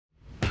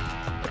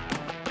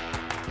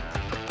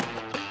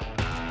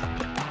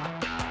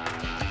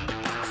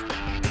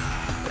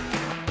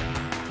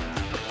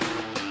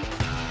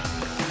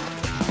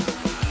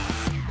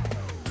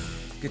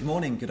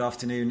morning, good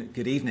afternoon,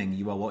 good evening.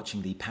 You are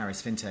watching the Paris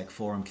Fintech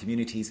Forum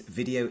Communities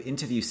video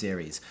interview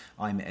series.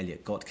 I'm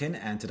Elliott Gotkine,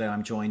 and today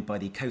I'm joined by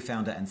the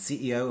co-founder and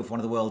CEO of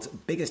one of the world's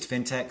biggest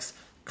fintechs,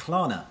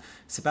 Klarna,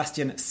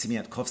 Sebastian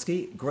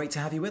Siemiatkowski. Great to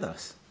have you with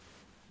us.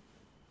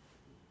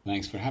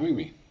 Thanks for having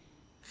me.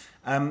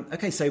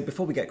 Okay, so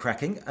before we get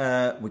cracking,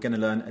 we're going to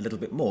learn a little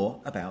bit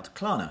more about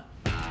Klarna.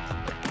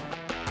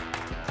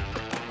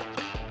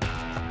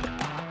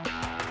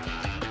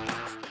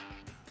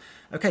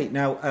 Okay,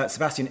 now,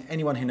 Sebastian,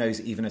 anyone who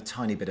knows even a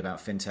tiny bit about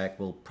fintech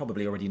will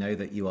probably already know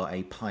that you are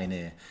a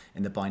pioneer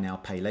in the buy now,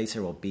 pay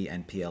later or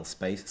BNPL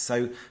space.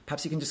 So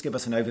perhaps you can just give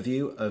us an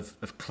overview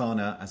of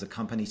Klarna as a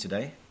company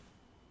today.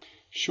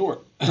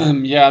 Sure.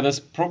 Yeah, that's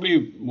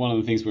probably one of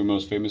the things we're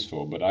most famous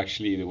for. But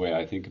actually, the way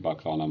I think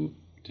about Klarna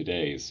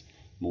today is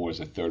more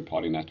as a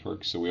third-party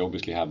network. So we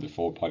obviously have the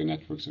four-party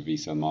networks of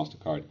Visa and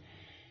Mastercard,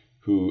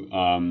 who,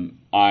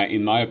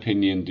 in my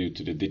opinion, due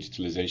to the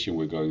digitalization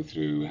we're going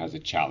through, has a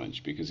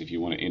challenge. Because if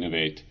you want to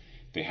innovate,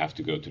 they have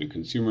to go to the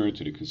consumer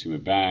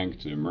bank,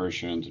 to the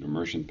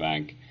merchant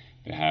bank.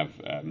 They have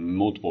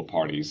multiple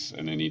parties,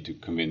 and they need to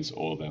convince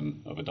all of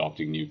them of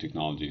adopting new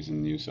technologies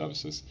and new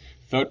services.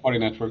 Third-party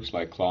networks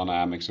like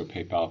Klarna, Amex, or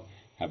PayPal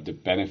have the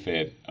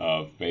benefit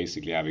of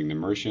basically having the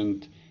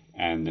merchant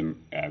and the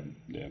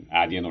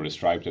Adyen or the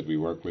Stripe that we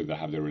work with that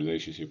have the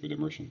relationship with the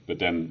merchant, but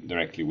then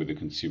directly with the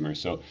consumer.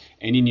 So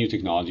any new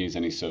technologies,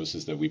 any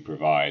services that we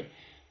provide,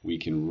 we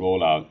can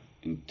roll out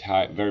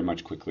very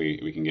much quickly.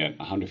 We can get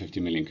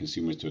 150 million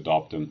consumers to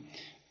adopt them,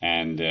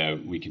 and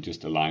we can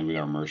just align with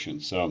our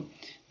merchants. So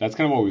that's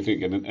kind of what we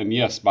think. And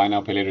yes, buy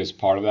now, pay later is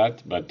part of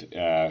that, but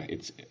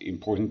it's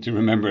important to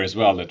remember as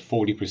well that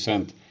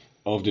 40%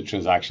 of the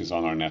transactions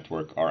on our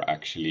network are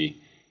actually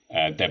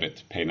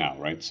debit, pay now,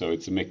 right? So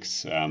it's a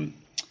mix.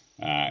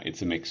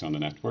 It's a mix on the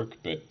network,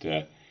 but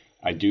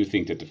I do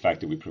think that the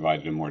fact that we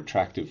provided a more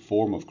attractive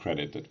form of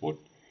credit, that what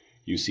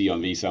you see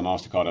on Visa and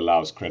Mastercard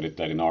allows credit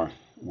that in our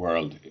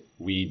world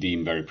we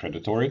deem very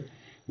predatory,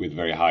 with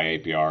very high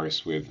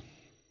APRs, with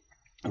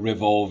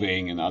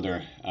revolving and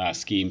other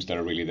schemes that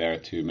are really there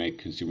to make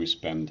consumers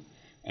spend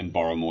and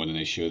borrow more than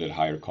they should at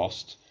higher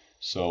cost.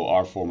 So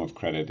our form of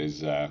credit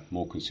is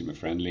more consumer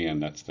friendly,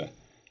 and that's the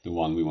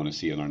one we want to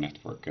see on our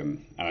network.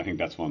 And I think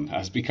that's one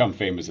has become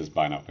famous as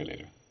buy now, pay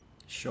later.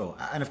 Sure.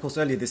 And of course,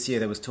 earlier this year,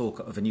 there was talk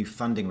of a new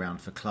funding round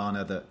for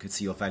Klarna that could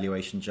see your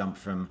valuation jump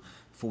from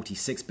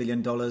 $46 billion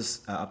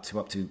up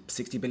to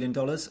 $60 billion.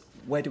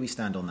 Where do we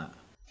stand on that?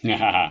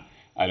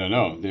 I don't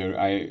know.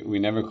 We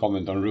never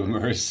comment on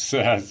rumors,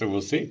 so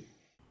we'll see.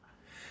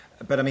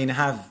 But I mean,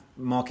 have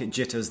market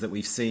jitters that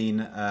we've seen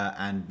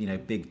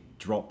and big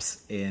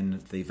drops in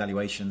the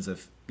valuations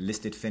of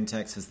listed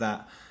fintechs, has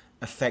that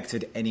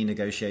affected any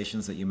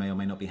negotiations that you may or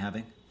may not be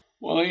having?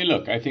 Well,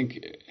 look, I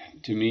think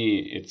to me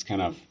it's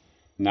kind of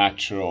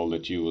natural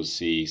that you will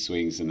see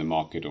swings in the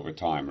market over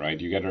time, right?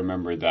 You got to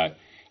remember that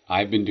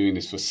I've been doing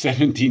this for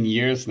 17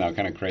 years now,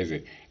 kind of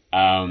crazy,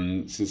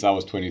 since I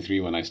was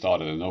 23 when I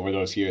started. And over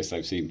those years,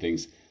 I've seen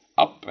things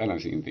up and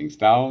I've seen things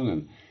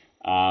down.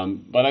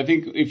 But I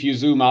think if you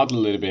zoom out a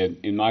little bit,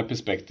 in my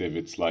perspective,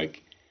 it's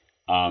like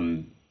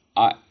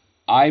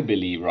I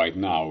believe right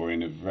now we're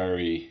in a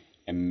very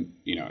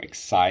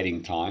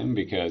exciting time,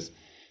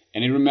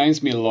 and it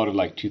reminds me a lot of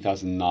like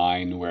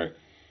 2009, where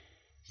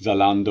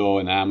Zalando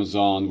and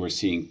Amazon were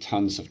seeing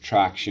tons of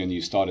traction.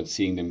 You started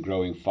seeing them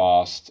growing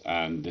fast,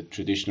 and the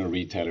traditional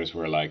retailers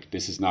were like,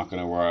 this is not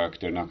going to work,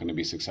 they're not going to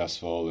be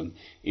successful. And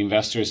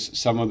investors,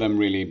 some of them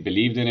really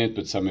believed in it,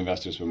 but some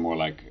investors were more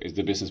like, is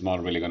the business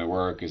model really going to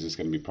work? Is this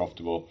going to be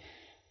profitable?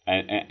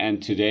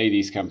 And today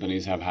these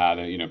companies have had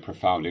a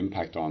profound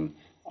impact on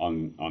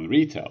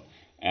retail.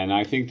 And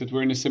I think that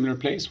we're in a similar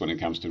place when it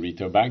comes to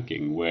retail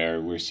banking, where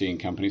we're seeing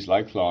companies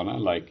like Klarna,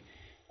 like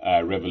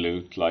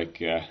Revolut, like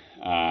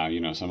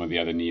some of the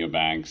other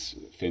neobanks,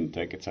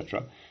 fintech,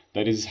 etc.,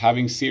 that is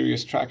having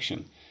serious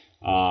traction.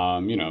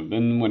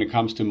 Then when it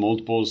comes to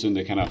multiples in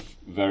the kind of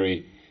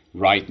very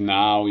right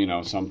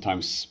now,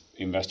 sometimes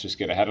investors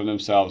get ahead of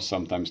themselves,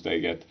 sometimes they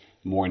get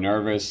more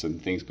nervous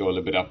and things go a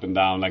little bit up and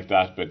down like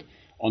that. But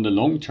on the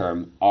long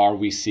term, are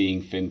we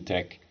seeing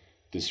fintech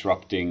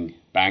disrupting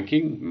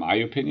banking? My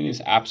opinion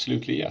is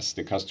absolutely yes.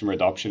 The customer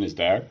adoption is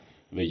there,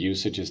 the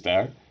usage is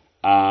there,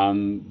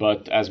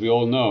 but as we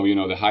all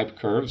know, the hype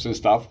curves and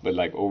stuff. But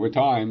like over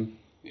time,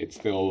 it's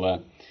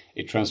still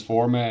it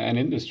transforms an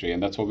industry,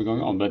 and that's what we're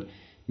going on. But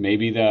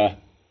maybe the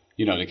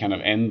kind of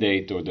end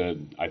date, or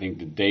I think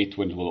the date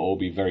when it will all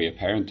be very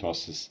apparent to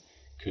us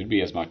could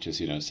be as much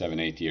as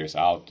 7-8 years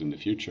out in the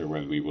future,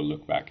 when we will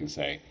look back and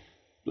say,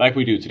 like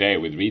we do today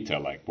with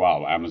retail, like,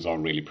 wow,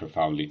 Amazon really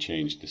profoundly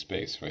changed the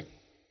space, right?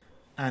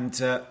 And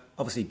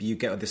obviously, you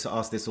get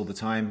asked this all the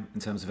time in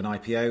terms of an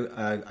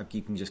IPO.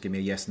 You can just give me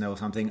a yes, no, or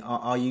something.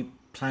 Are you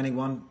planning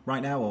one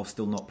right now, or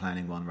still not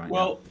planning one right now?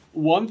 Well,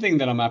 one thing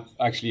that I'm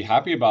actually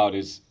happy about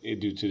is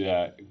due to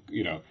the,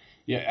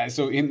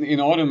 So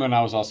in autumn, when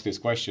I was asked this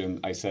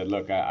question, I said,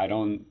 look, I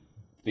don't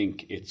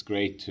think it's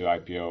great to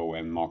IPO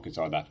when markets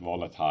are that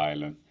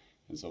volatile and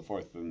so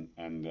forth.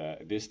 And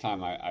this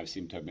time I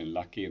seem to have been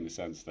lucky in the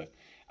sense that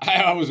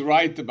I was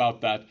right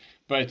about that,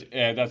 but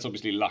that's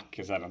obviously luck,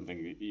 because I don't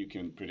think you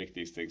can predict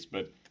these things.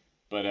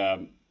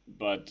 I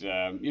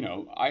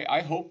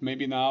hope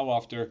maybe now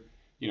after,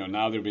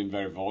 now they've been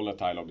very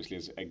volatile,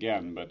 obviously,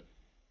 again, but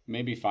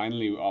maybe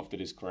finally after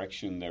this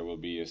correction there will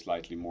be a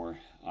slightly more,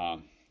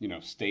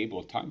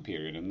 stable time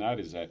period, and that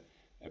is a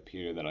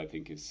period that I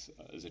think is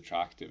as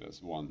attractive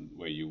as one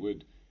where you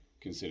would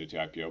consider to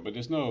IPO, but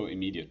there's no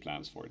immediate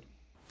plans for it.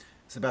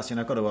 Sebastian,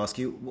 I've got to ask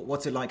you,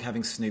 what's it like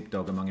having Snoop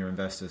Dogg among your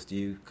investors? Do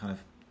you kind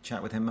of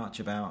chat with him much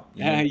about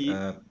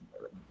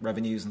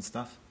revenues and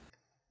stuff?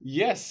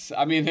 Yes,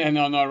 I mean,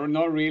 no,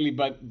 not really,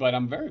 but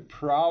I'm very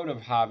proud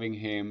of having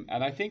him,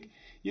 and I think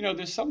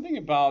there's something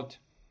about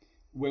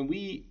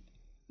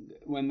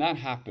when that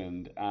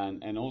happened,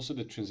 and also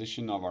the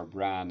transition of our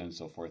brand and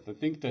so forth. I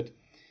think that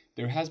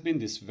there has been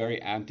this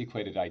very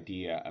antiquated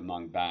idea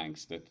among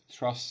banks that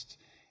trust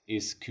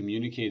is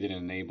communicated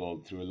and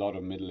enabled through a lot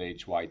of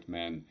middle-aged white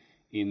men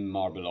in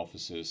marble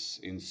offices,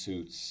 in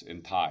suits,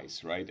 in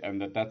ties, right?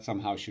 And that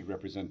somehow should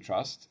represent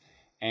trust.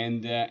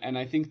 And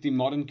I think the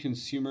modern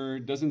consumer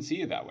doesn't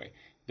see it that way.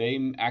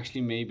 They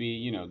actually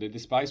maybe, they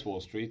despise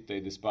Wall Street.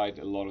 They despise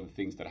a lot of the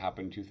things that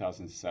happened in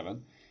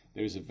 2007.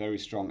 There is a very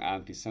strong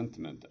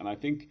anti-sentiment. And I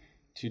think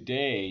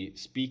today,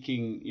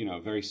 speaking,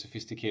 very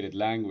sophisticated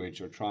language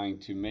or trying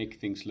to make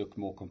things look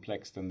more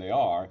complex than they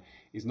are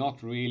is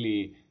not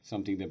really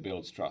something that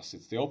builds trust.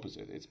 It's the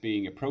opposite. It's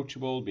being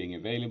approachable, being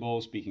available,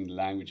 speaking the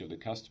language of the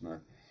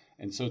customer.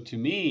 And so to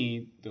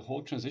me, the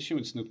whole transition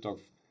with Snoop Dogg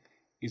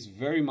is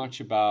very much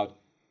about,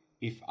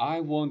 if I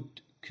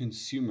want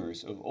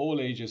consumers of all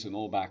ages and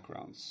all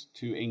backgrounds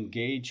to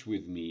engage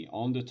with me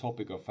on the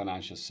topic of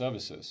financial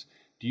services,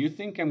 do you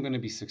think I'm going to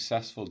be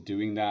successful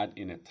doing that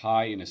in a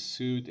tie, in a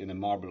suit, in a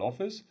marble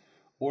office,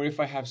 or if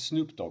I have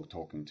Snoop Dogg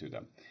talking to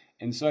them?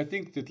 And so I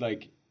think that,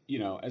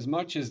 as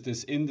much as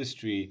this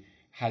industry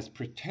has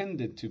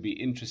pretended to be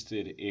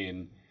interested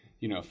in,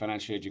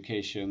 financial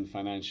education,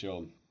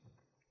 financial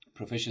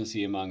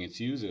proficiency among its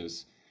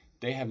users,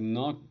 they have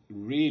not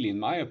really, in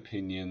my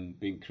opinion,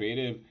 been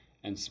creative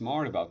and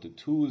smart about the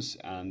tools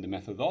and the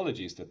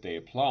methodologies that they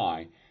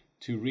apply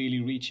to really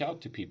reach out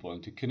to people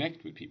and to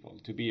connect with people,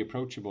 to be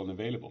approachable and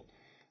available.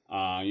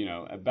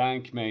 A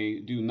bank may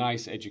do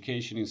nice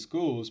education in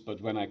schools,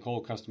 but when I call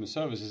customer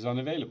service, it's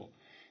unavailable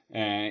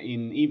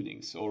in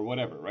evenings or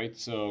whatever, right?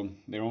 So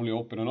they're only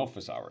open on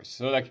office hours.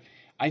 So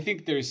I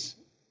think this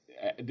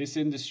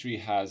industry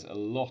has a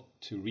lot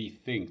to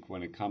rethink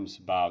when it comes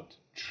about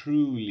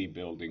truly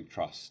building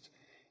trust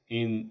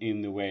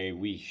in the way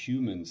we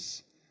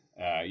humans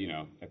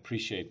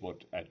appreciate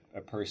what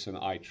a person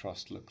I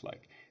trust look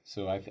like.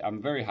 So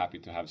I'm very happy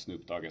to have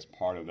Snoop Dogg as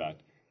part of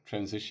that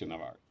transition of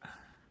art.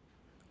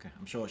 Okay,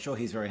 I'm sure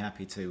he's very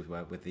happy too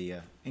with the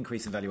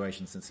increase in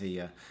valuation since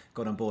he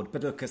got on board.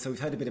 But look, so we've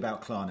heard a bit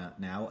about Klarna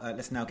now.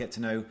 Let's now get to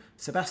know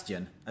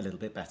Sebastian a little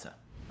bit better.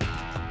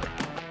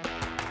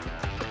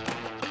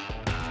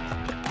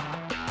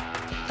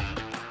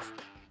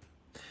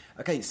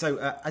 Okay, so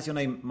as your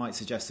name might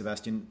suggest,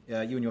 Sebastian, you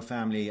and your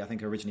family, I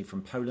think, are originally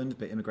from Poland,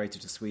 but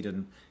immigrated to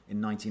Sweden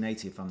in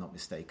 1980, if I'm not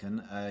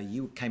mistaken.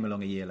 You came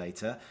along a year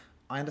later.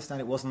 I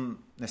understand it wasn't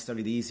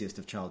necessarily the easiest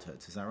of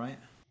childhoods. Is that right?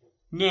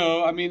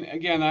 No, I mean,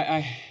 again,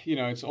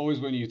 it's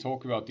always when you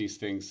talk about these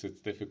things,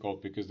 it's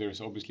difficult because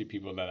there's obviously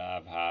people that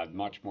have had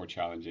much more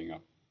challenging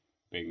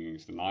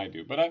upbringings than I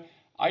do. But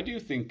I do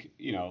think,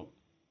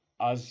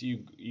 as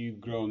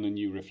you've grown and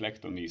you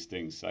reflect on these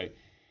things,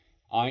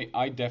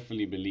 I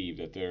definitely believe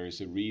that there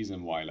is a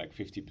reason why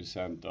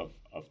 50%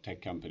 of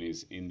tech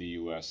companies in the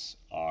US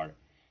are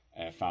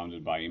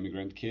founded by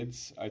immigrant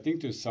kids. I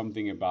think there's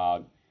something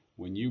about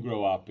when you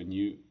grow up and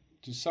you,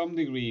 to some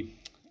degree,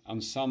 on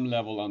some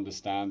level,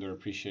 understand or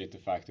appreciate the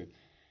fact that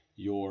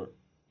your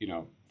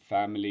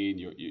family and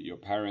your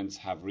parents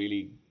have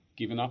really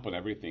given up on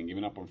everything,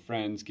 given up on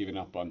friends, given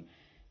up on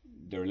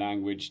their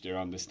language, their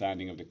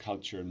understanding of the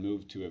culture, and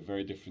moved to a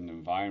very different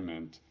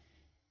environment,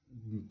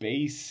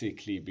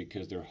 basically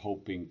because they're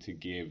hoping to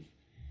give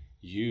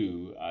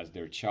you as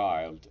their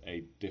child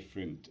a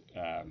different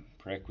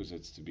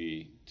prerequisites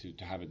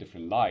to have a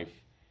different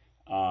life,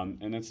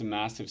 and that's a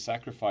massive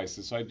sacrifice.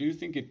 And so I do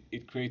think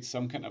it creates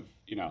some kind of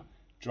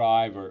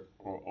drive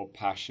or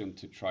passion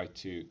to try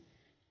to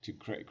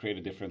create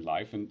a different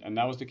life, and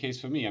that was the case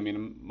for me. I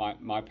mean,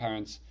 my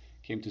parents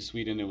came to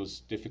Sweden. It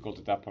was difficult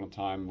at that point in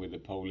time with a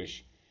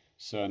Polish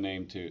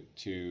surname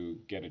to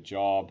get a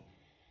job.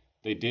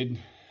 They did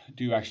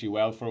do actually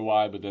well for a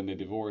while, but then they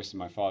divorced and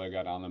my father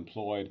got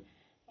unemployed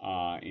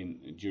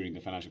during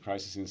the financial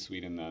crisis in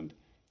Sweden. And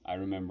I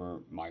remember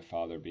my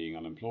father being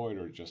unemployed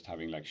or just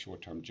having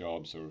short-term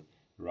jobs or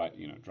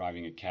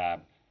driving a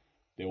cab.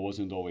 There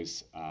wasn't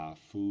always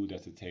food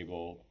at the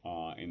table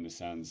in the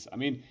sense. I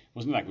mean, it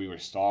wasn't like we were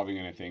starving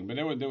or anything, but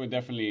there were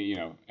definitely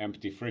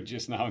empty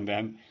fridges now and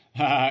then,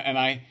 and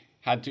I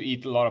had to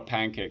eat a lot of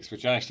pancakes,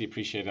 which I actually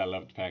appreciate. I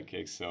loved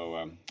pancakes,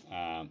 so.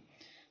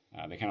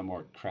 They're kind of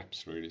more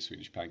crepes, really,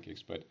 Swedish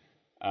pancakes. But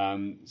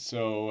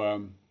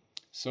so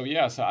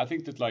I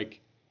think that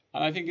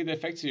and I think it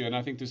affects you. And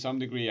I think to some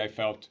degree I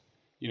felt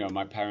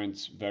my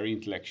parents, very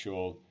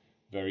intellectual,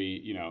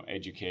 very,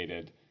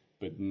 educated,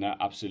 but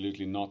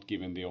absolutely not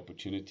given the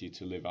opportunity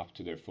to live up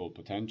to their full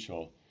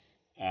potential.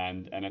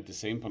 And at the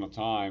same point of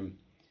time,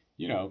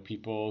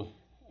 people,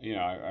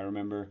 I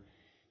remember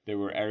there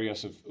were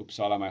areas of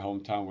Uppsala, my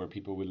hometown, where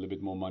people with a little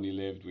bit more money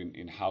lived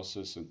in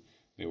houses, and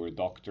they were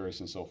doctors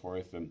and so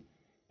forth.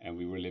 And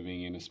we were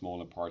living in a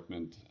small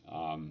apartment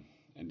and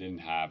didn't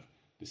have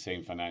the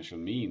same financial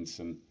means.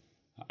 And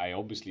I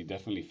obviously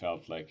definitely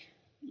felt like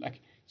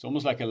it's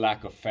almost like a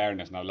lack of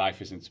fairness. Now,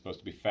 life isn't supposed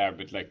to be fair,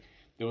 but like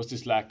there was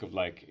this lack of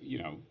I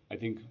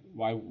think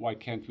why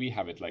can't we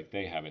have it like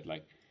they have it,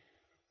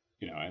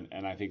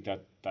 and I think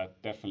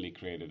that definitely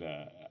created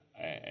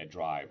a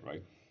drive,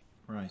 right?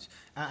 Right.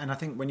 And I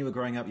think when you were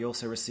growing up, you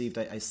also received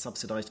a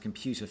subsidized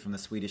computer from the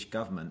Swedish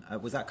government.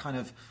 Was that kind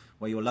of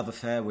where your love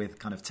affair with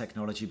kind of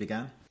technology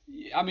began?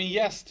 I mean,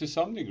 yes, to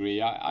some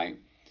degree. I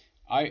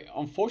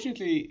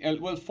unfortunately,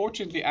 well,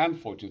 fortunately and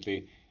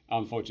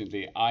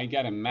unfortunately, I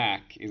got a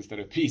Mac instead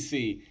of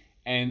PC.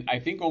 And I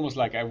think almost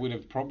like I would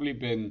have probably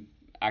been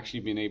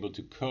able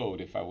to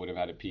code if I would have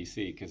had a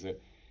PC, because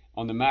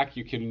on the Mac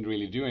you couldn't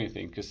really do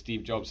anything because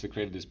Steve Jobs had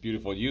created this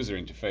beautiful user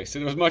interface. So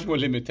there was much more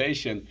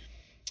limitation.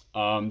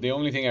 The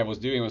only thing I was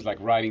doing was like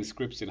writing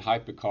scripts in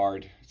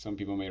HyperCard. Some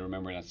people may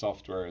remember that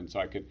software, and so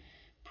I could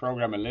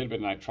program a little bit,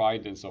 and I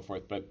tried and so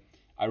forth. But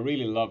I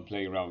really loved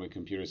playing around with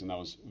computers, and I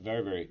was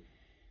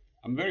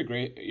I'm very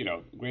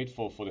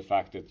grateful for the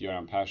fact that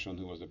Göran Persson,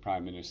 who was the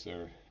prime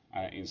minister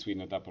in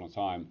Sweden at that point of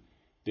time,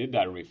 did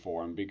that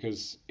reform,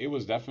 because it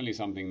was definitely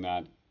something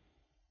that,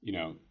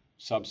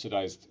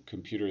 subsidized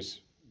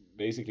computers,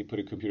 basically put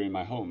a computer in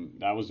my home.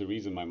 That was the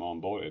reason my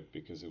mom bought it,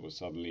 because it was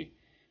suddenly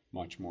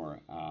much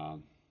more,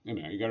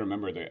 you got to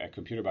remember that a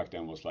computer back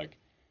then was like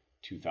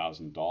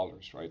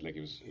 $2,000, right? Like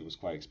it was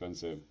quite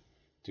expensive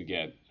to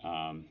get.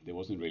 There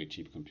wasn't really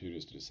cheap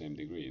computers to the same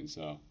degree. And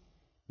so,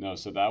 no,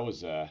 so that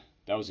was I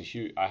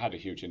had a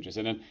huge interest.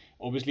 And then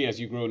obviously as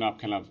you grown up,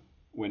 kind of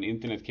when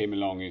internet came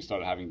along and you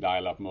started having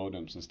dial-up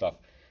modems and stuff,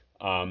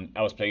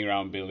 I was playing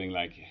around building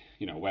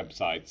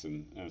websites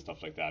and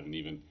stuff like that. And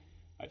even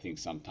I think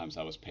sometimes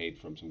I was paid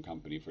from some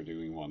company for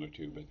doing one or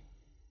two, but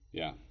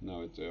yeah,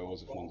 no, it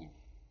was a fun thing.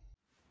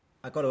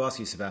 I've got to ask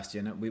you,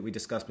 Sebastian, we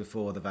discussed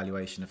before the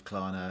valuation of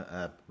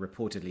Klarna,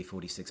 reportedly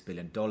 $46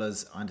 billion.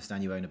 I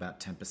understand you own about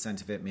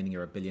 10% of it, meaning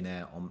you're a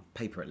billionaire on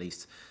paper at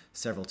least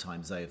several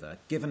times over.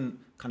 Given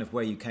kind of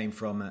where you came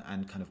from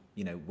and kind of,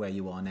 where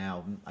you are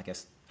now, I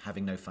guess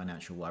having no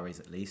financial worries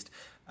at least,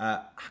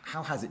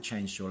 how has it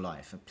changed your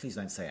life? And please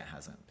don't say it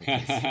hasn't,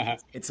 because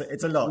it's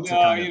a lot. No, to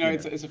kind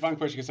of, it's a fun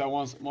question, because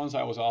once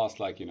I was asked,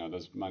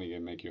 does money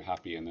going to make you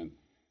happy? And then,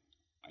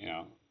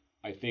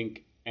 I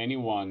think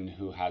anyone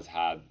who has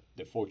had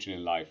the fortune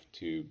in life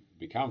to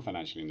become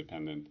financially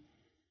independent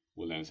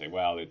will then say,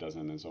 well, it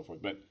doesn't, and so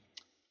forth. But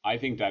I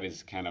think that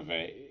is kind of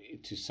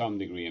to some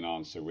degree, an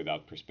answer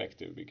without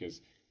perspective, because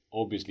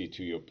obviously,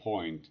 to your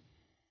point,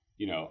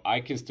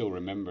 I can still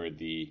remember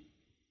the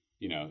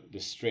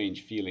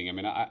strange feeling. I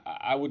mean,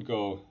 I would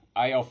go,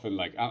 I often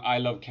I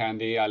love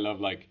candy. I love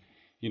buying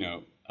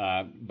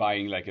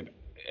an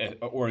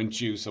orange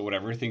juice or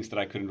whatever, things that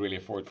I couldn't really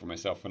afford for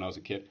myself when I was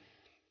a kid.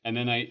 And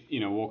then I,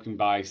 walking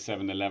by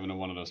 7-Eleven or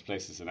one of those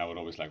places, and I would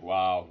always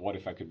wow, what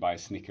if I could buy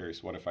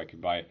Snickers? What if I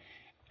could buy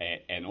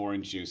an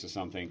orange juice or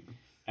something?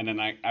 And then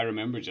I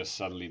remember just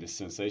suddenly the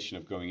sensation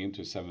of going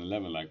into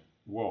 7-Eleven,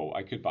 whoa,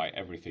 I could buy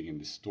everything in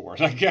this store.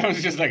 It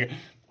was just an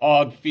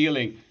odd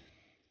feeling.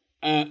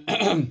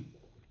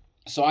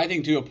 So I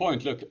think, to your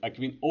point, look, I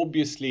mean,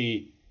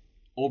 obviously,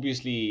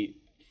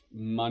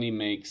 money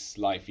makes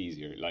life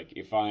easier.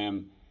 If I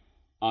am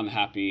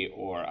unhappy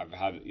or I've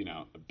had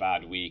a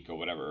bad week or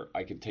whatever,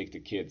 I can take the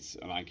kids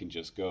and I can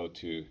just go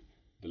to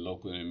the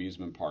local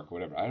amusement park or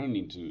whatever. I don't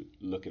need to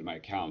look at my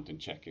account and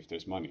check if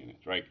there's money in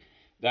it, right?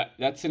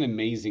 That's an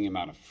amazing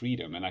amount of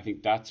freedom, and I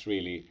think that's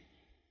really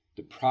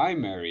the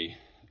primary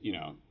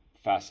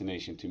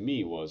fascination to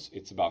me.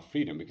 It's about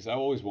freedom, because I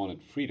always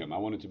wanted freedom. I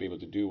wanted to be able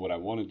to do what I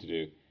wanted to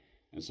do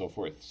and so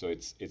forth. So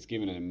it's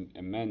given an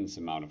immense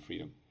amount of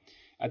freedom.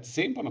 At the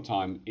same point of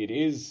time, it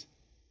is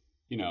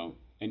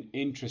an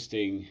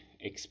interesting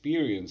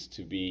experience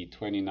to be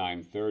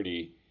 29,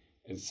 30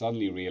 and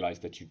suddenly realize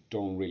that you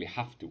don't really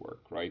have to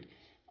work, right?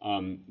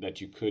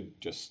 That you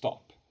could just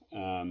stop.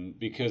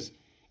 Because,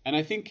 and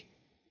I think,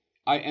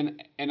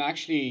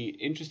 actually,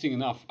 interesting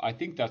enough, I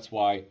think that's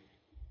why,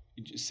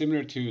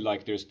 similar to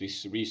there's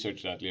this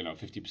research that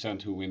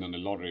 50% who win on the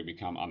lottery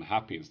become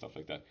unhappy and stuff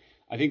like that.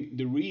 I think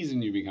the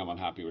reason you become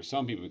unhappy, or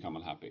some people become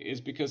unhappy,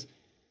 is because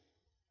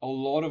a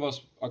lot of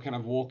us are kind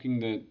of walking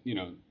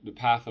the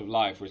path of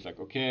life where it's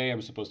okay,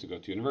 I'm supposed to go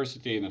to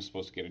university and I'm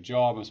supposed to get a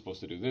job, I'm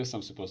supposed to do this,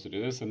 I'm supposed to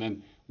do this. And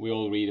then we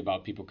all read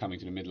about people coming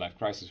to the midlife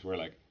crisis where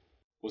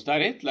was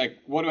that it?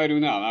 What do I do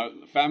now? Now,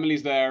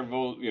 family's there,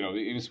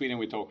 in Sweden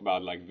we talk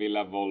about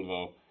villa,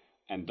 Volvo,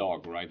 and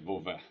dog, right?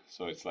 Vove.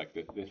 So it's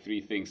the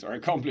three things are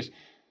accomplished.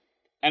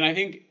 And I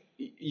think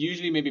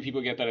usually maybe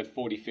people get that at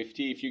 40,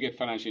 50. If you get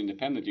financially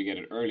independent, you get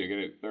it early, you get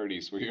it at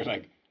 30s, where you're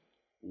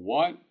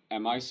what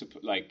am I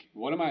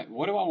what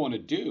do I want to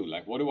do?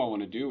 Like, what do I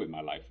want to do with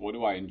my life? What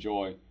do I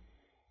enjoy?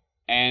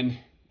 And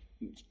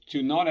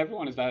to not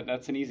everyone is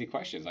that's an easy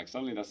question. It's like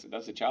suddenly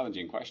that's a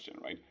challenging question,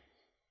 right?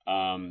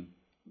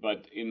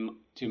 But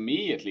to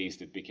me at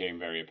least, it became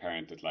very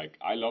apparent that like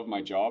I love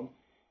my job.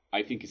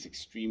 I think it's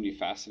extremely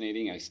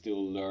fascinating. I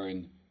still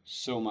learn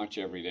so much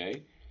every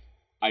day.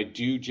 I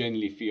do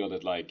genuinely feel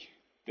that like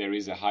there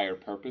is a higher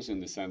purpose in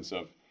the sense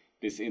of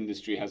this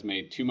industry has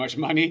made too much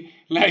money.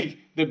 Like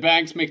the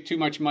banks make too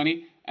much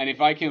money, and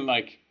if I can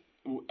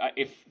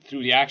if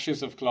through the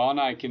actions of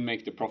Klarna I can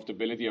make the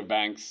profitability of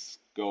banks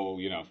go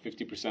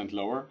 50%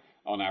 lower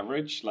on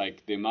average,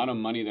 like the amount of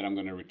money that I'm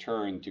going to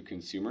return to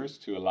consumers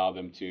to allow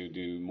them to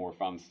do more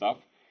fun stuff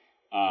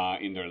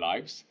in their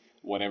lives,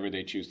 whatever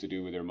they choose to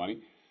do with their money,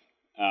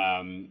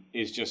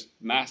 is just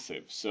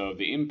massive. So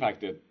the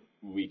impact that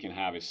we can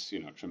have is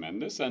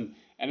tremendous, and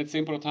at the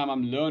same point of time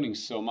I'm learning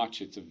so much.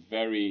 It's a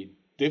very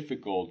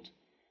difficult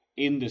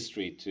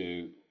industry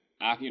to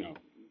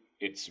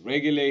it's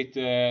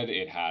regulated,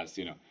 it has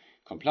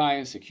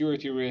compliance,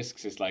 security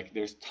risks. It's like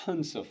there's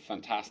tons of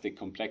fantastic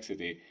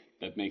complexity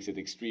that makes it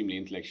extremely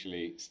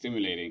intellectually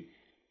stimulating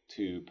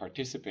to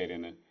participate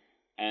in it.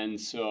 And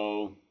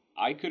so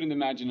I couldn't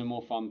imagine a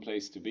more fun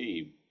place to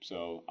be.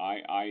 So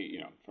I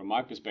from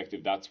my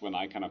perspective, that's when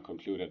I kind of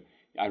concluded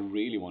I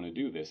really want to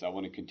do this. I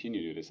want to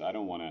continue to do this. I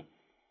don't want to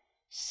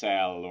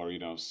sell or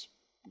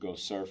go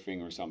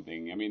surfing or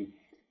something. I mean,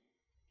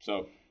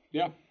 so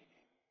yeah.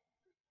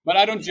 But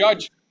I don't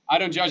judge. I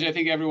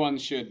think everyone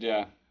should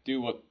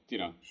do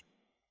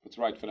what's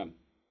right for them.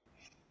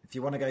 If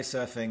you want to go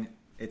surfing,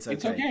 it's okay.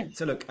 It's okay.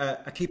 So look,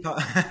 a key part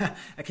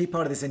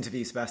of this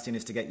interview, Sebastian,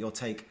 is to get your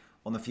take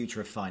on the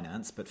future of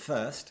finance. But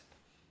first,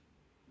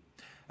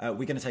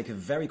 we're going to take a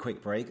very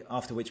quick break,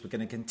 after which we're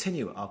going to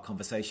continue our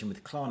conversation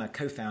with Klarna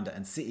co-founder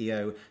and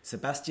CEO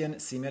Sebastian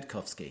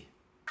Siemiatkowski.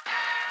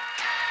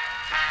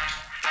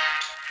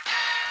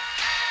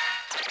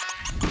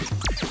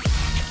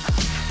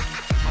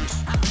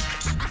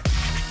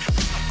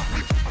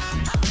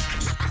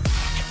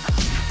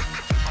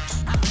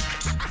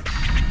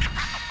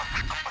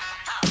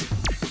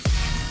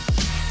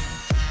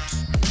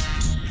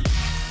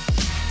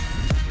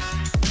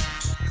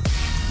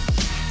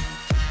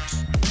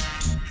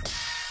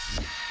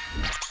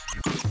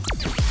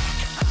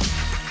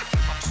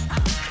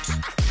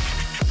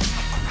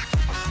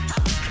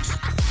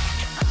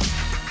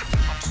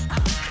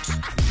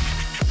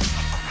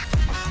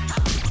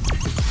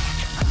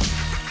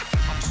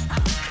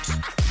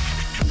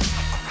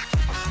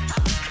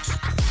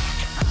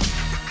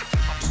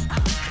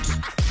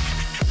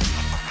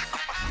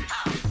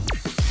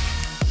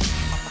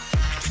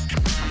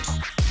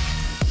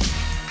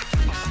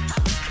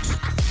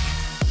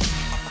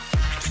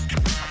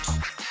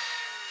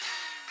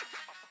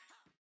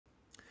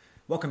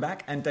 Welcome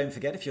back, and don't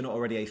forget, if you're not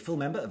already a full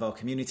member of our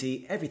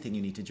community, everything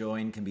you need to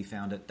join can be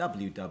found at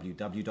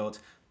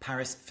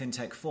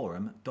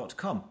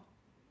www.parisfintechforum.com.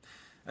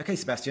 Okay,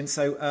 Sebastian,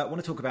 so I want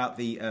to talk about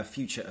the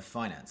future of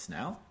finance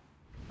now.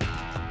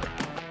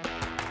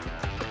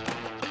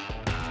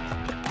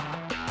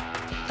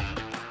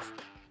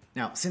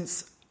 Now,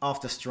 since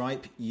after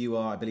Stripe, you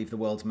are, I believe, the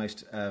world's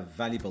most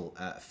valuable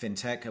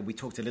fintech. We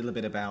talked a little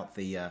bit about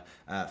the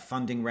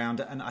funding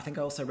round, and I think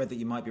I also read that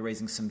you might be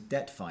raising some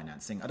debt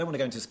financing. I don't want to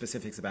go into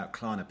specifics about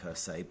Klarna per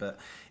se, but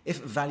if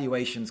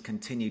valuations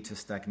continue to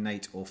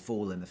stagnate or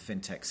fall in the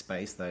fintech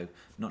space, though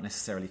not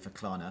necessarily for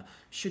Klarna,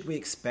 should we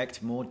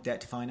expect more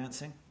debt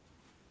financing?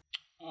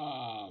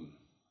 I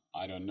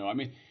don't know. I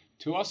mean,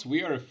 to us,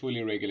 we are a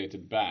fully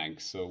regulated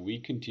bank, so we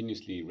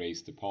continuously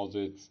raise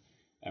deposits.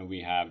 And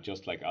we have,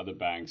 just like other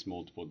banks,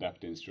 multiple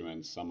debt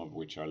instruments, some of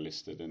which are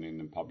listed and in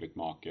the public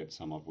market,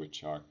 some of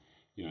which are,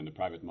 in the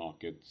private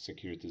market,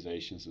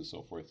 securitizations and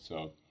so forth.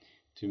 So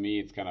to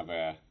me, it's kind of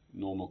a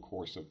normal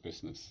course of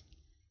business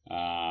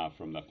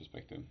from that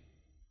perspective.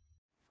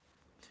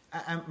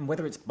 And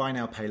whether it's buy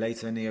now, pay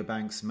later,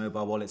 neobanks,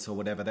 mobile wallets or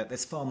whatever,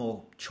 there's far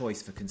more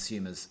choice for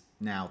consumers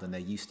now than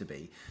there used to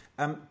be.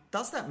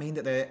 Does that mean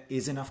that there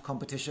is enough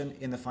competition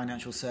in the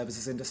financial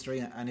services industry?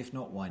 And if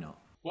not, why not?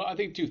 Well, I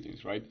think two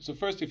things, right? So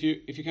first, if you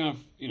kind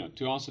of,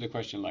 to answer the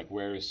question, like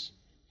where is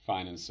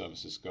finance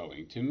services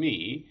going? To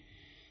me,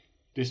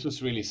 this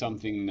was really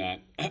something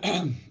that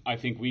I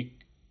think we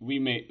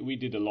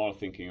did a lot of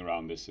thinking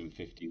around this in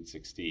 15,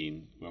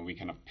 16, when we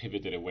kind of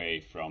pivoted away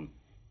from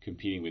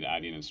competing with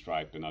Adyen and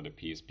Stripe and other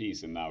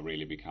PSPs and now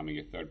really becoming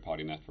a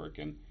third-party network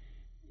and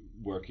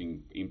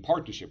working in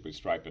partnership with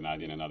Stripe and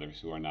Adyen and others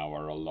who are now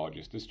our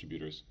largest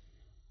distributors.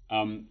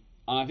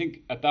 And I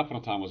think at that point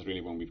of time was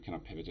really when we kind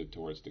of pivoted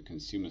towards the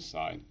consumer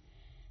side.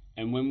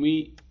 And when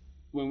we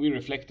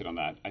reflected on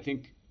that, I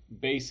think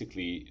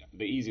basically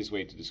the easiest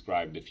way to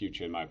describe the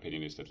future, in my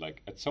opinion, is that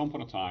like at some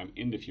point of time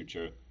in the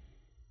future,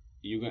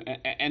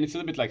 and it's a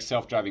little bit like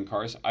self-driving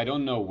cars. I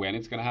don't know when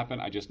it's going to happen.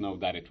 I just know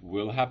that it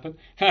will happen.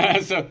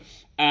 But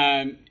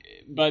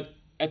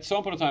at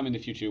some point of time in the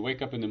future, you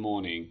wake up in the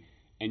morning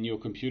and your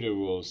computer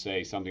will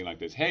say something like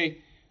this: "Hey,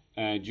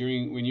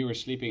 when you were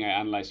sleeping, I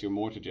analyzed your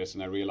mortgages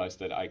and I realized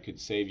that I could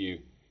save you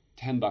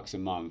 $10 a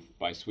month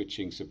by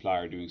switching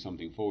supplier, doing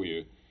something for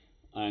you.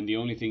 And the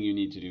only thing you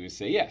need to do is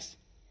say yes.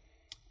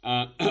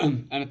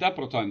 And at that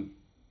point of time,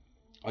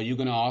 are you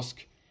going to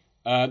ask,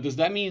 does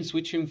that mean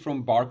switching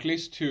from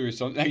Barclays to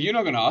something? You're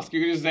not going to ask.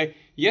 You're going to say,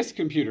 yes,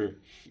 computer,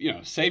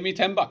 save me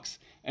 $10.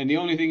 And the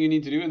only thing you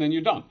need to do, and then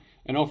you're done.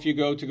 And off you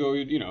go,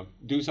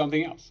 do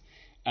something else.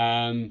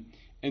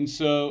 And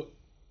so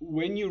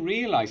when you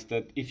realize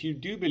that if you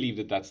do believe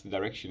that that's the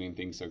direction in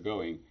things are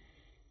going,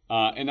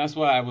 and that's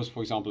why I was,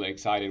 for example,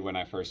 excited when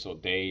I first saw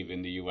Dave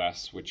in the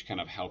US, which kind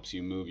of helps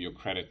you move your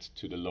credit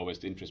to the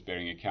lowest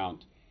interest-bearing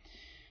account.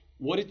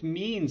 What it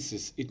means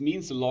is, it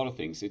means a lot of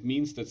things. It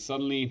means that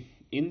suddenly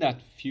in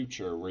that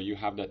future where you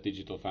have that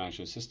digital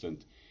financial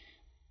assistant,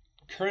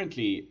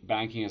 currently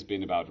banking has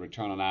been about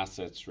return on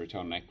assets,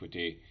 return on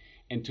equity,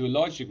 and to a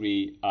large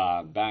degree,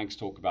 banks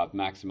talk about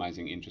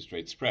maximizing interest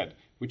rate spread,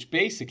 which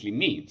basically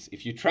means,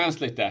 if you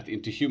translate that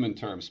into human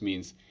terms,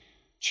 means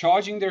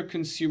charging their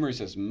consumers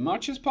as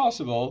much as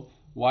possible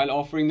while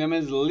offering them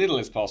as little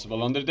as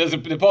possible on their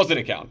deposit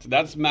account.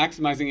 That's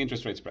maximizing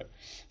interest rate spread.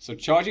 So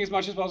charging as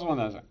much as possible on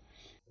that side.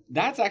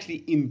 That's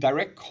actually in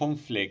direct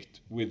conflict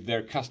with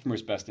their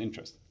customers' best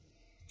interest.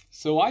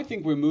 So I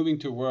think we're moving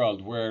to a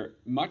world where,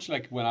 much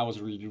like when I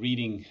was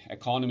reading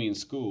economy in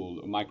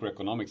school,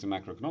 microeconomics and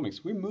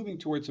macroeconomics, we're moving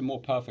towards a more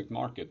perfect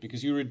market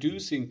because you're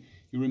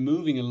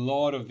removing a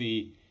lot of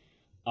the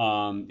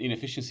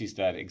inefficiencies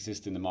that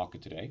exist in the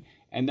market today.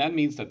 And that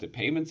means that the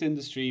payments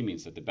industry,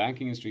 means that the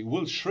banking industry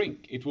will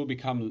shrink. It will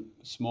become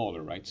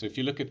smaller, right? So if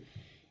you look at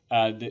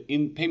the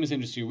payments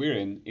industry we're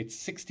in, it's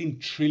 $16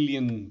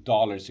 trillion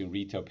in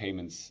retail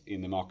payments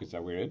in the markets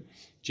that we're in,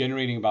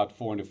 generating about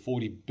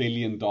 $440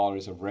 billion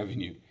of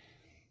revenue.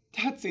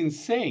 That's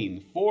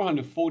insane.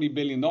 $440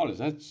 billion.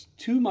 That's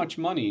too much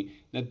money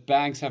that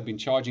banks have been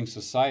charging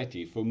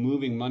society for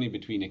moving money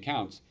between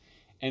accounts.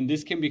 And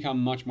this can become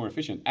much more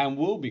efficient and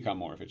will become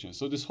more efficient.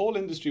 So this whole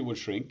industry will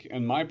shrink.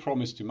 And my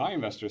promise to my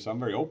investors, I'm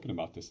very open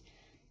about this,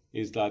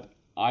 is that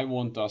I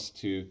want us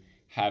to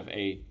have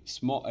a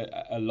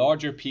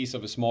larger piece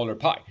of a smaller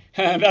pie.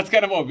 That's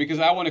kind of all, because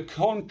I want to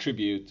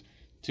contribute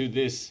to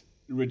this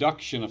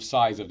reduction of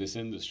size of this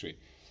industry.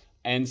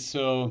 And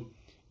so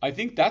I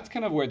think that's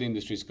kind of where the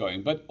industry is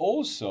going. But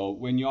also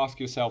when you ask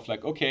yourself,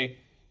 like, okay,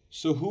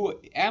 so who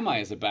am I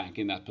as a bank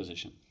in that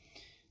position?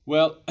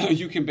 Well,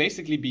 you can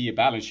basically be a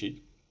balance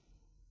sheet,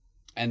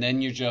 and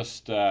then you're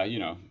just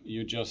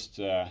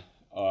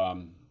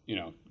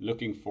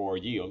looking for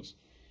yields.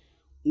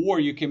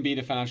 Or you can be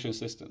the financial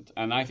assistant.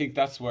 And I think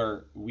that's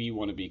where we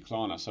want to be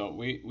Klarna. So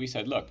we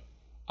said, look,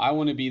 I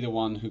want to be the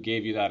one who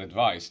gave you that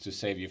advice to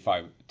save you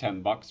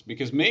 $10,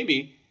 because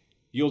maybe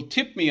you'll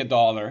tip me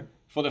 $1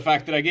 for the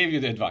fact that I gave you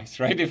the advice,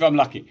 right? If I'm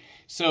lucky.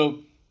 So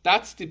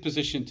that's the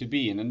position to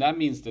be in. And that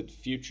means that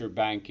future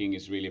banking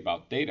is really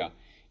about data.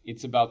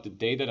 It's about the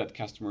data that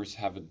customers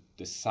have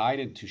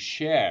decided to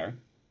share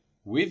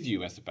with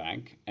you as a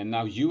bank. And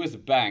now you as a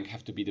bank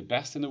have to be the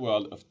best in the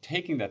world of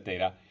taking that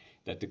data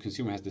that the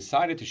consumer has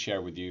decided to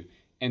share with you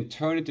and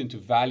turn it into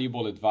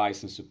valuable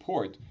advice and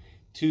support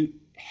to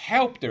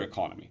help their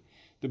economy.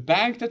 The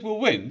bank that will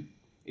win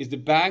is the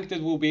bank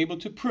that will be able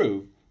to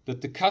prove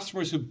that the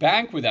customers who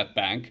bank with that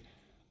bank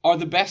are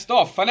the best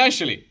off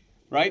financially,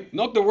 right?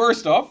 Not the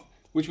worst off,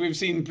 which we've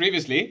seen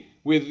previously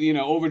with,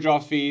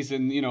 overdraft fees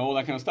and, all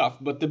that kind of stuff,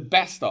 but the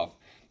best off.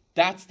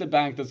 That's the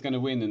bank that's going to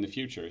win in the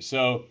future.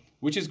 So,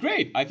 which is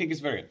great. I think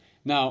it's very good.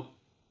 Now,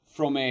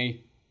 from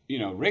a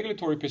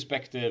regulatory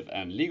perspective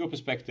and legal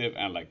perspective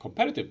and like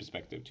competitive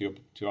perspective,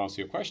 to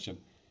answer your question,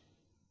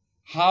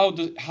 how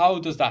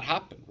does that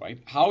happen, right?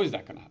 How is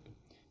that going to happen?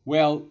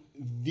 Well,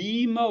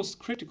 the most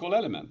critical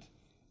element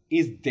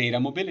is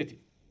data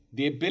mobility.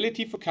 The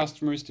ability for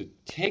customers to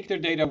take their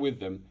data with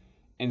them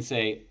and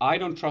say, I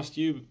don't trust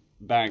you,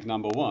 bank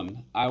number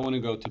one. I want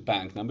to go to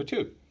bank number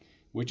two,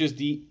 which is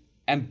the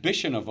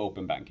ambition of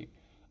open banking.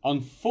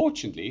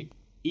 Unfortunately,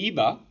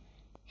 EBA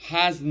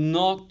has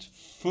not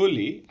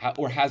fully,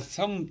 or has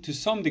to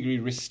some degree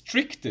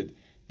restricted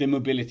the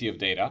mobility of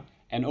data,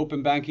 and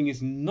open banking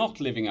is not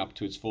living up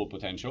to its full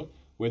potential,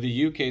 where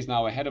the UK is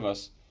now ahead of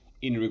us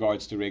in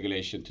regards to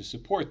regulation to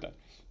support that.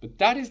 But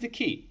that is the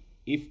key.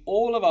 If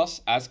all of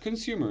us as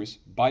consumers,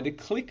 by the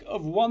click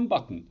of one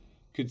button,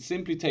 could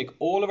simply take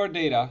all of our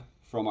data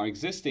from our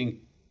existing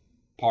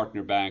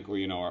partner bank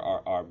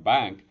or our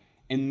bank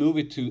and move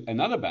it to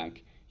another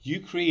bank,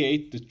 you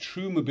create the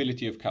true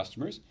mobility of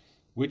customers,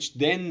 which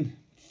then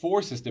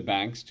forces the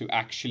banks to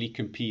actually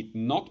compete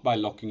not by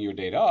locking your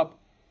data up,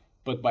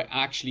 but by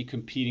actually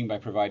competing by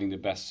providing the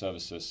best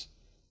services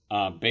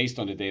based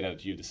on the data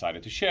that you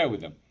decided to share with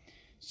them.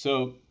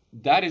 So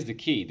that is the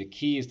key. The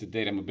key is the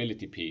data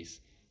mobility piece,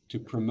 to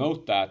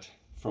promote that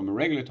from a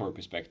regulatory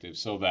perspective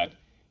so that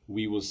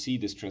we will see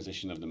this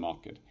transition of the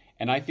market.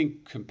 And I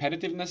think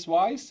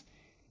competitiveness-wise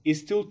is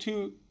still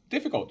too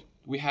difficult.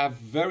 We have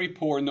very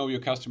poor know your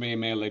customer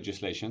email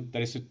legislation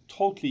that is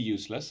totally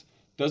useless,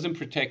 doesn't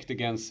protect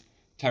against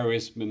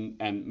terrorism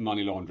and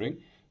money laundering,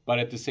 but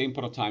at the same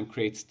point of time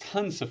creates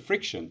tons of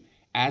friction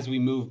as we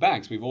move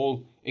banks. We've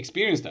all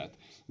experienced that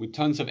with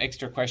tons of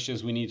extra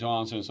questions we need to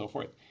answer and so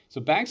forth. So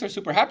banks are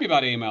super happy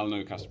about AML Know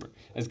Your Customer.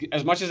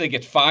 As much as they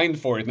get fined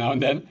for it now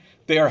and then,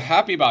 they are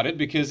happy about it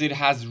because it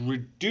has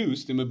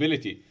reduced the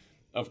mobility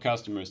of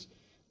customers.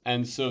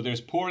 And so there's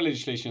poor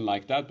legislation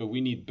like that, but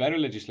we need better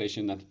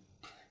legislation that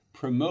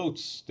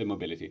promotes the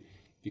mobility,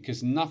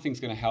 because nothing's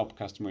going to help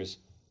customers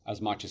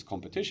as much as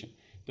competition.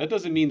 That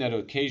doesn't mean that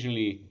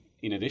occasionally,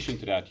 in addition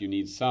to that, you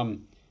need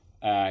some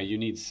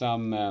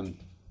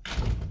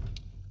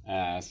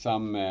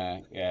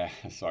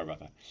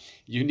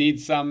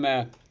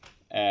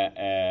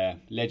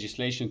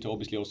legislation to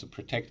obviously also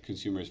protect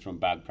consumers from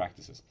bad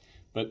practices.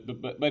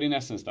 But in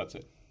essence, that's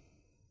it.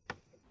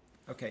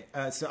 Okay,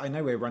 so I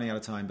know we're running out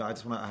of time,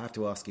 but I have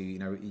to ask you.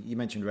 You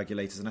mentioned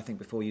regulators, and I think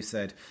before you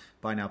said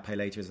buy now, pay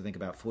later is I think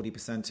about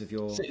 40% of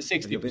your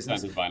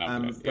 60% is buy now,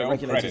 pay later. But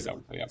regulators,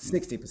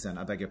 60%.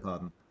 I beg your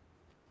pardon.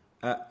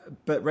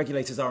 But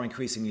regulators are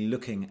increasingly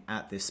looking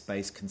at this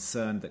space,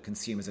 concerned that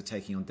consumers are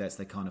taking on debts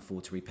they can't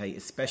afford to repay,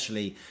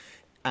 especially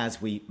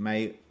as we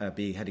may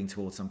be heading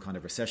towards some kind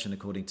of recession,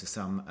 according to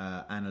some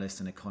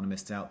analysts and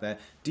economists out there.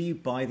 Do you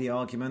buy the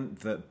argument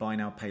that buy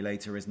now, pay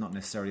later is not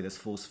necessarily this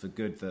force for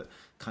good that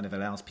kind of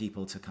allows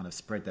people to kind of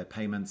spread their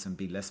payments and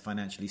be less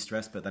financially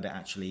stressed, but that it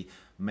actually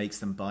makes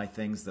them buy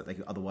things that they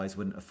otherwise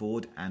wouldn't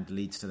afford and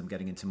leads to them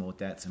getting into more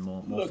debts and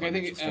more Look, I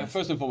think stress?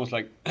 First and foremost,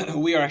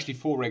 we are actually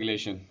for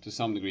regulation to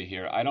some degree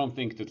here. I don't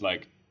think that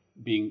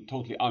being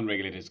totally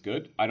unregulated is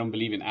good. I don't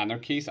believe in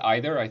anarchies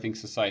either. I think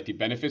society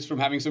benefits from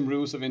having some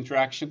rules of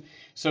interaction.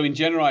 So in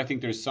general, I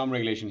think there's some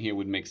regulation here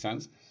would make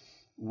sense.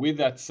 With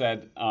that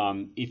said,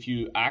 if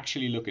you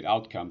actually look at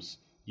outcomes,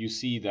 you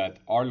see that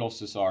our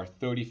losses are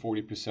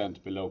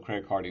 30-40% below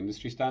credit card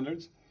industry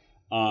standards.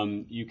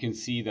 You can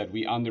see that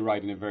we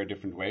underwrite in a very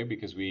different way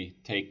because we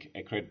take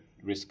a credit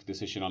risk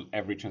decision on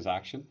every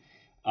transaction.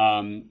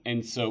 And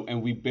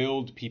we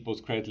build people's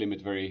credit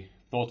limit very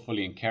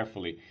thoughtfully and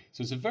carefully.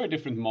 So it's a very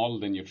different model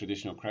than your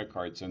traditional credit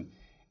cards. And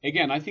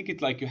again, I think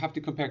it's you have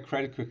to compare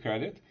credit with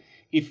credit.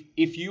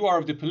 If you are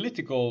of the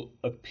political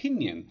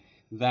opinion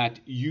that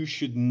you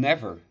should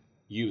never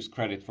use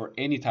credit for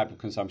any type of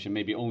consumption,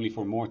 maybe only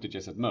for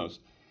mortgages at most,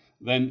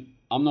 then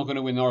I'm not going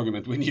to win an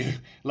argument with you.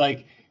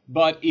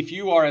 But if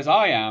you are, as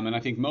I am, and I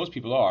think most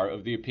people are,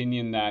 of the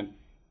opinion that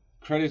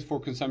credit for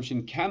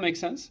consumption can make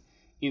sense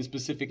in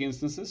specific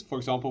instances, for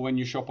example, when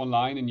you shop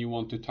online and you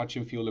want to touch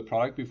and feel the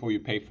product before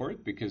you pay for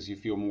it because you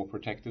feel more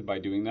protected by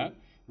doing that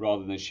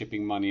rather than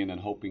shipping money and then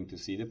hoping to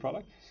see the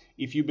product.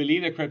 If you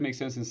believe that credit makes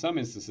sense in some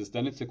instances,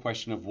 then it's a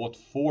question of what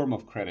form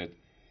of credit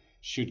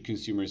should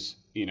consumers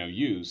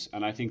use.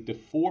 And I think the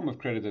form of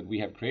credit that we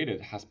have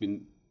created has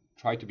been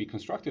tried to be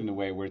constructed in a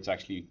way where it's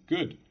actually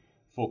good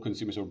for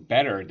consumers, or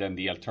better than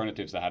the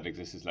alternatives that have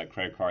existed, like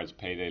credit cards,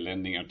 payday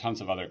lending, and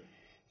tons of other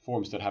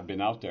forms that have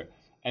been out there.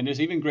 And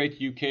there's even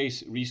great UK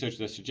research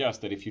that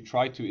suggests that if you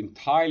try to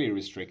entirely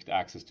restrict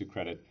access to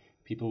credit,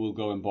 people will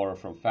go and borrow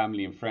from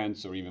family and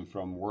friends or even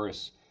from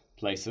worse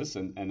places,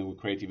 and it will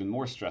create even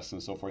more stress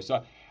and so forth.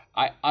 So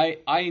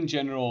I in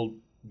general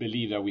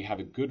believe that we have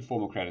a good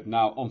form of credit.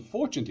 Now,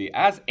 unfortunately,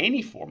 as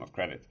any form of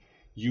credit,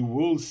 you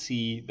will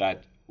see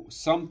that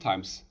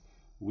sometimes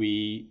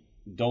we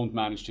don't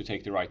manage to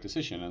take the right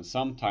decision, and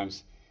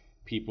sometimes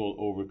people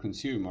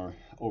overconsume or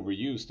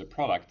overuse the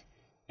product.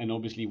 And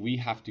obviously, we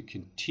have to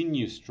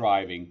continue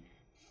striving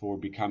for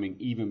becoming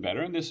even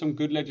better. And there's some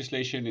good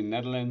legislation in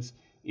Netherlands,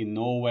 in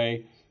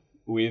Norway,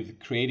 with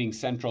creating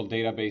central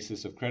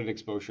databases of credit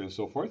exposure and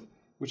so forth,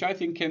 which I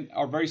think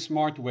are very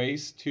smart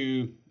ways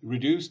to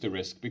reduce the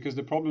risk. Because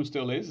the problem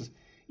still is,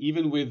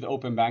 even with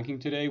open banking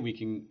today, we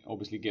can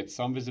obviously get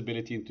some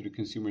visibility into the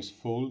consumer's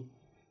full,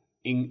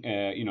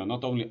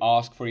 not only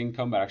ask for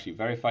income, but actually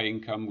verify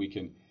income.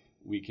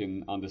 We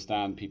can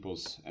understand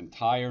people's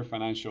entire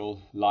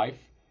financial life.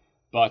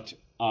 But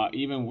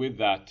even with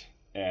that,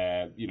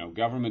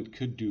 government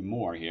could do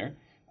more here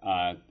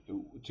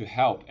to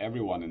help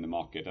everyone in the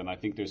market. And I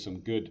think there's some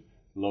good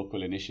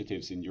local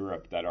initiatives in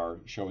Europe that are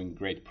showing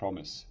great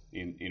promise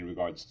in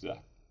regards to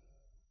that.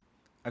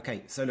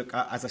 Okay, so look,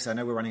 as I said, I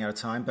know we're running out of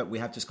time, but we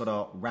have just got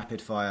our rapid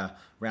fire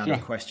round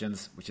of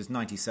questions, which is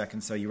 90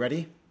 seconds. So you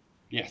ready?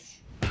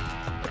 Yes.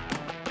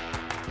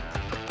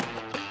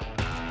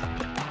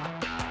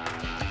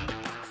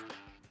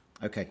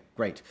 Okay,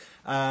 great.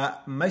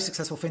 Most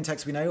successful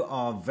fintechs we know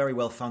are very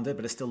well funded,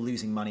 but are still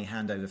losing money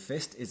hand over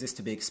fist. Is this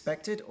to be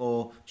expected,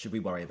 or should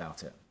we worry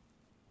about it?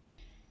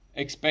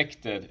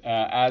 Expected,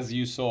 as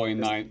you saw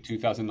in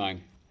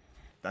 2009.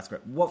 That's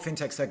great. What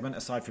fintech segment,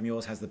 aside from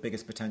yours, has the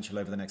biggest potential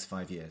over the next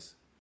 5 years?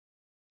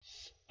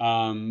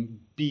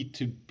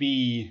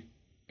 B2B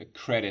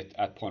credit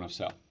at point of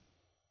sale.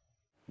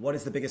 What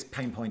is the biggest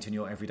pain point in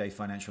your everyday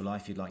financial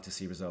life you'd like to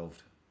see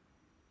resolved?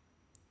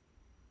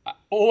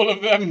 All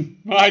of them.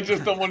 I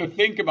just don't want to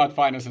think about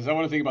finances. I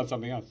want to think about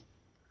something else.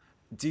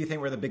 Do you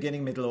think we're at the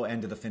beginning, middle, or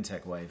end of the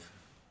fintech wave?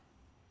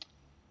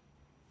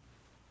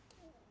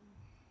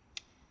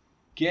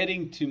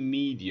 Getting to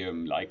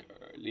medium,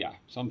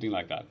 something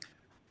like that.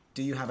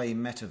 Do you have a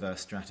metaverse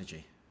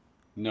strategy?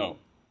 No.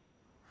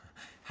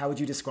 How would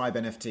you describe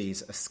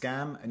NFTs? A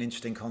scam, an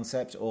interesting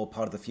concept, or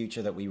part of the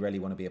future that we really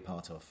want to be a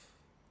part of?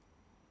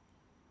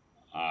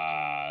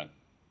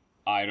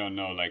 I don't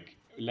know. Like,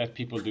 let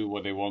people do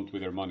what they want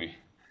with their money.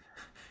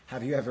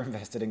 Have you ever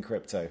invested in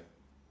crypto?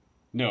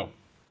 No.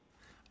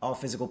 Are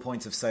physical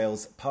points of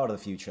sales part of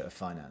the future of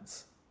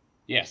finance?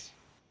 Yes.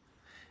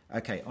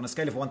 Okay, on a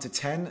scale of 1 to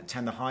 10,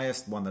 10 the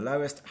highest, 1 the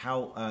lowest,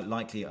 how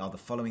likely are the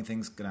following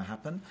things going to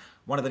happen?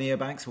 One of the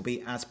neobanks will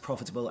be as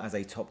profitable as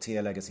a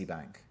top-tier legacy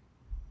bank.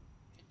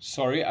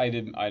 Sorry, I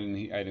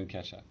didn't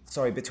catch that.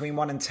 Sorry, between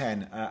 1 and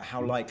 10,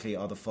 how likely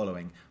are the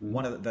following?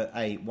 One of the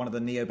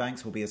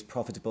neobanks will be as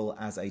profitable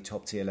as a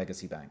top-tier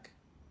legacy bank.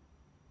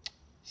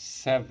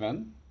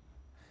 7.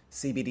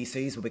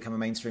 CBDCs will become a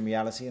mainstream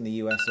reality in the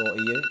US or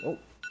EU. Oh,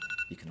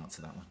 you can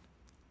answer that one.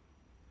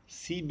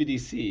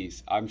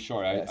 CBDCs, I'm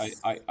sure. Yes.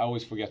 I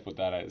always forget what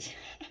that is.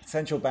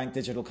 Central bank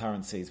digital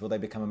currencies, will they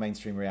become a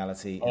mainstream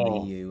reality in the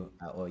EU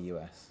or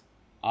US?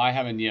 I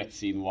haven't yet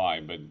seen why,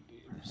 but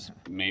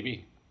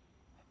maybe.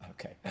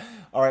 Okay.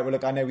 All right. Well,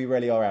 look, I know we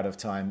really are out of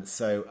time.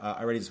 So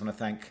I really just want to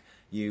thank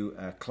you,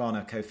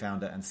 Klarna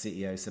co-founder and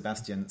CEO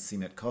Sebastian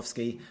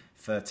Siemiatkowski,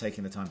 for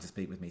taking the time to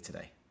speak with me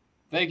today.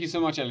 Thank you so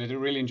much, Elliott. I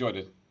really enjoyed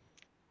it.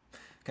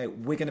 Okay,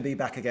 we're going to be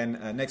back again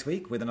next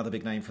week with another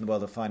big name from the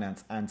world of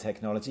finance and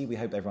technology. We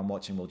hope everyone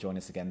watching will join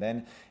us again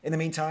then. In the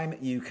meantime,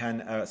 you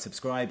can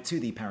subscribe to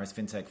the Paris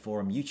Fintech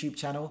Forum YouTube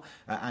channel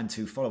and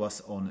to follow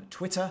us on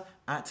Twitter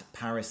at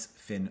Paris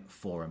Fin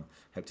Forum.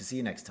 Hope to see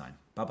you next time.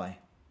 Bye-bye.